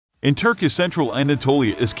In Turkish Central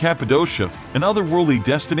Anatolia is Cappadocia, an otherworldly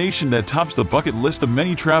destination that tops the bucket list of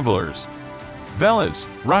many travelers. Valleys,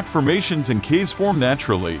 rock formations and caves form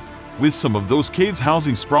naturally, with some of those caves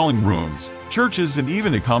housing sprawling rooms, churches and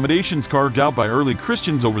even accommodations carved out by early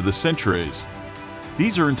Christians over the centuries.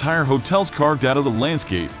 These are entire hotels carved out of the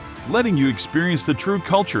landscape, letting you experience the true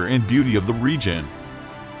culture and beauty of the region.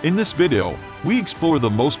 In this video, we explore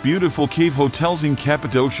the most beautiful cave hotels in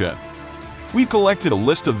Cappadocia. We've collected a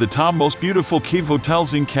list of the top most beautiful cave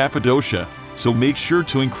hotels in Cappadocia, so make sure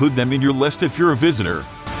to include them in your list if you're a visitor.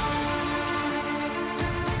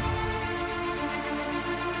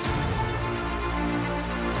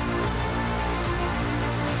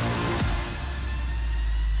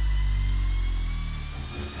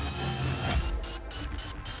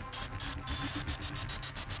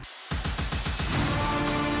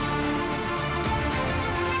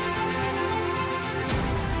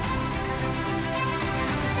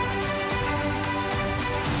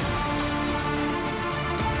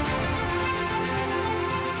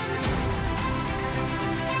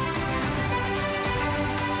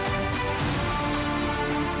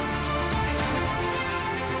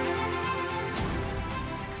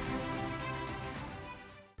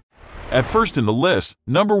 At first in the list,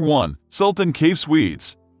 number 1, Sultan Cave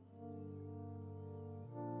Suites.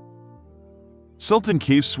 Sultan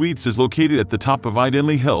Cave Suites is located at the top of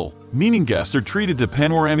Evleri Hill, meaning guests are treated to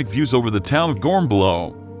panoramic views over the town of Gorm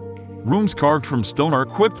below. Rooms carved from stone are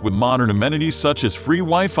equipped with modern amenities such as free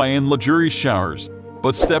Wi-Fi and luxurious showers,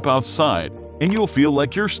 but step outside, and you'll feel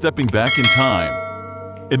like you're stepping back in time.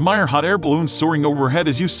 Admire hot air balloons soaring overhead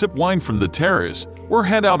as you sip wine from the terrace, or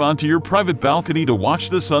head out onto your private balcony to watch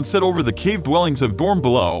the sunset over the cave dwellings of Gorm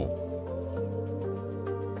below.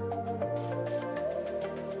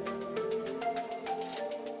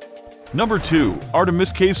 Number 2,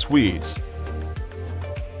 Artemis Cave Suites.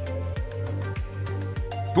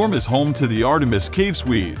 Gorm is home to the Artemis Cave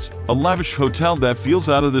Suites, a lavish hotel that feels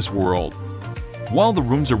out of this world. While the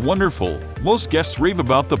rooms are wonderful, most guests rave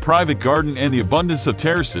about the private garden and the abundance of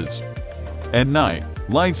terraces. At night,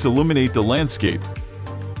 lights illuminate the landscape,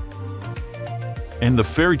 and the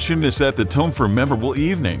fairy chimneys set the tone for a memorable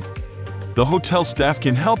evening. The hotel staff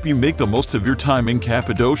can help you make the most of your time in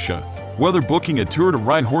Cappadocia, whether booking a tour to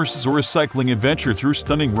ride horses or a cycling adventure through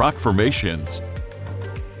stunning rock formations.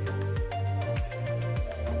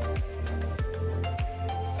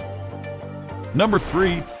 Number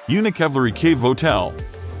 3, Yunak Evleri Cave Hotel.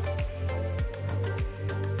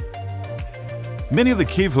 Many of the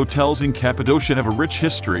cave hotels in Cappadocia have a rich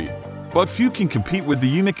history, but few can compete with the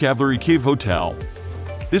Yunak Evleri Cave Hotel.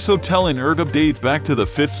 This hotel in Ergub dates back to the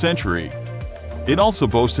 5th century. It also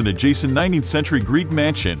boasts an adjacent 19th century Greek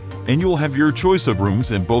mansion, and you'll have your choice of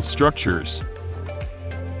rooms in both structures.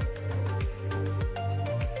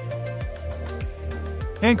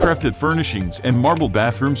 Handcrafted furnishings and marble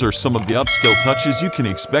bathrooms are some of the upscale touches you can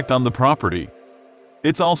expect on the property.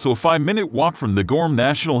 It's also a 5-minute walk from the Gorm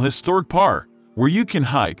National Historic Park, where you can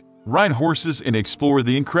hike, ride horses and explore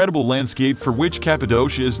the incredible landscape for which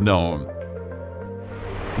Cappadocia is known.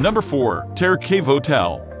 Number 4, Terra Cave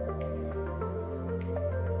Hotel.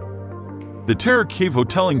 The Terra Cave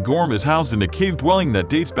Hotel in Gorm is housed in a cave dwelling that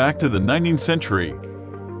dates back to the 19th century.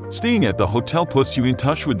 Staying at the hotel puts you in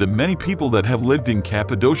touch with the many people that have lived in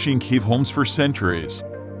Cappadocian cave homes for centuries.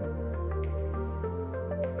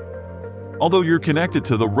 Although you're connected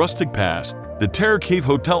to the rustic past, the Terra Cave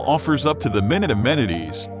Hotel offers up-to-the-minute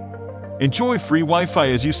amenities. Enjoy free Wi-Fi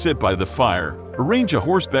as you sit by the fire, arrange a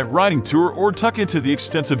horseback riding tour or tuck into the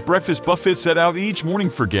extensive breakfast buffet set out each morning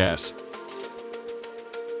for guests.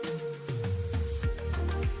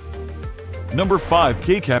 Number 5,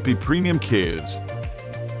 Kayakapi Premium Caves.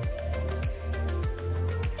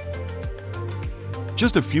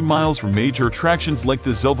 Just a few miles from major attractions like the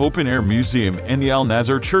Zelv Open Air Museum and the Al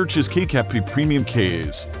Nazar Church is Kayakapi Premium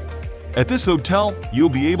Caves. At this hotel, you'll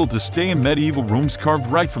be able to stay in medieval rooms carved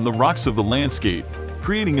right from the rocks of the landscape,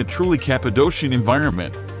 creating a truly Cappadocian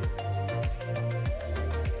environment.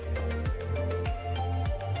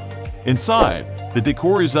 Inside, the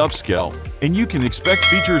decor is upscale, and you can expect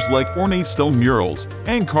features like ornate stone murals,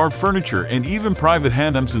 hand-carved furniture, and even private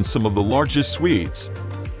hammams in some of the largest suites.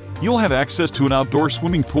 You'll have access to an outdoor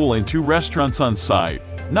swimming pool and 2 restaurants on site,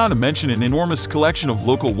 not to mention an enormous collection of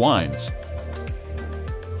local wines.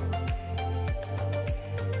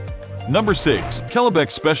 Number 6,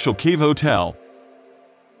 Kelebek Special Cave Hotel.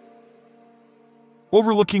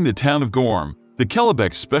 Overlooking the town of Gorm, the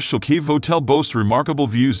Kelebek Special Cave Hotel boasts remarkable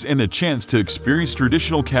views and a chance to experience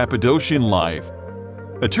traditional Cappadocian life.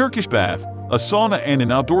 A Turkish bath, A sauna and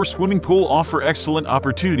an outdoor swimming pool offer excellent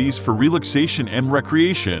opportunities for relaxation and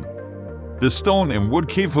recreation. The Stone and Wood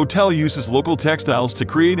Cave Hotel uses local textiles to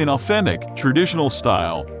create an authentic, traditional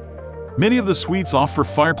style. Many of the suites offer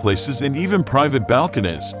fireplaces and even private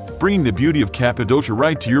balconies, bringing the beauty of Cappadocia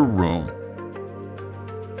right to your room.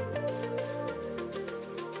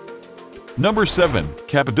 Number 7.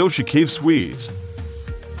 Cappadocia Cave Suites.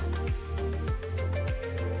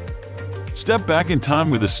 Step back in time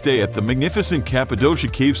with a stay at the magnificent Cappadocia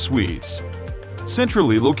Cave Suites.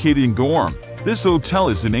 Centrally located in Gorm, this hotel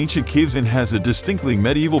is in ancient caves and has a distinctly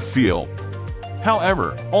medieval feel.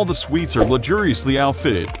 However, all the suites are luxuriously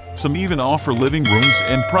outfitted, some even offer living rooms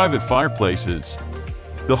and private fireplaces.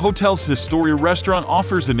 The hotel's Historia restaurant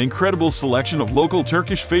offers an incredible selection of local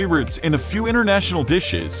Turkish favorites and a few international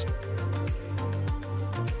dishes.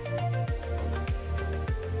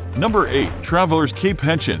 Number 8. Traveler's Cave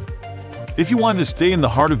Pension. If you want to stay in the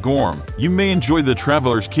heart of Gorm, you may enjoy the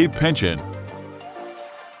Traveler's Cave Pension.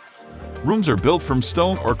 Rooms are built from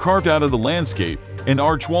stone or carved out of the landscape, and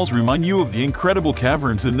arch walls remind you of the incredible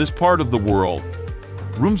caverns in this part of the world.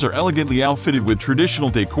 Rooms are elegantly outfitted with traditional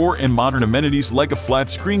decor and modern amenities like a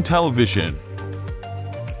flat-screen television.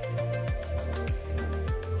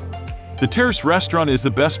 The Terrace restaurant is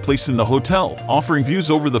the best place in the hotel, offering views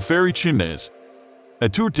over the ferry chimneys. A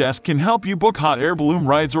tour desk can help you book hot air balloon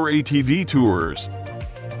rides or ATV tours.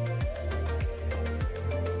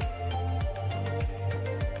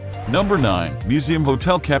 Number 9. Museum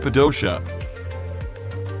Hotel Cappadocia.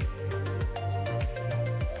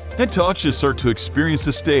 Head to Uçhisar to experience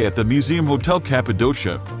a stay at the Museum Hotel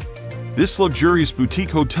Cappadocia. This luxurious boutique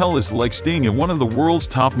hotel is like staying in one of the world's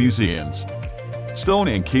top museums. Stone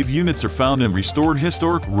and cave units are found in restored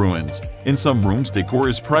historic ruins. In some rooms, decor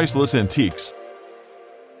is priceless antiques.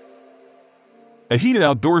 A heated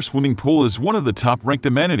outdoor swimming pool is one of the top-ranked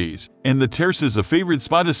amenities, and the terrace is a favorite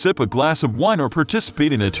spot to sip a glass of wine or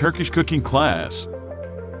participate in a Turkish cooking class.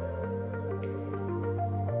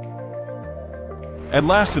 At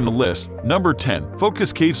last in the list, number 10.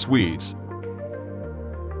 Phocas Cave Suites.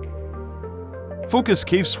 Phocas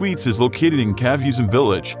Cave Suites is located in Cappadocian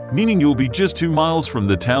village, meaning you'll be just 2 miles from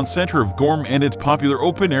the town center of Gorm and its popular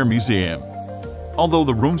open-air museum. Although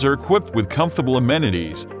the rooms are equipped with comfortable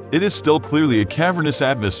amenities, it is still clearly a cavernous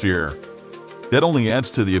atmosphere. That only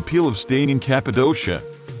adds to the appeal of staying in Cappadocia.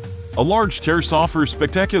 A large terrace offers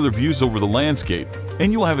spectacular views over the landscape,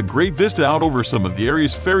 and you'll have a great vista out over some of the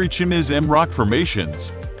area's ferry chimneys and rock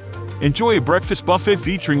formations. Enjoy a breakfast buffet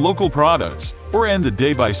featuring local products, or end the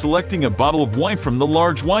day by selecting a bottle of wine from the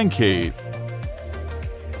large wine cave.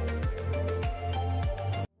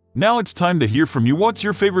 Now it's time to hear from you. What's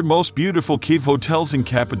your favorite most beautiful cave hotels in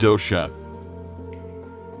Cappadocia?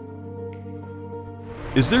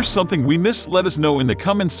 Is there something we missed? Let us know in the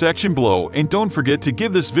comment section below, and don't forget to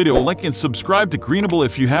give this video a like and subscribe to Greenable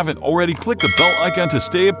if you haven't already. Click the bell icon to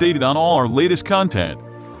stay updated on all our latest content.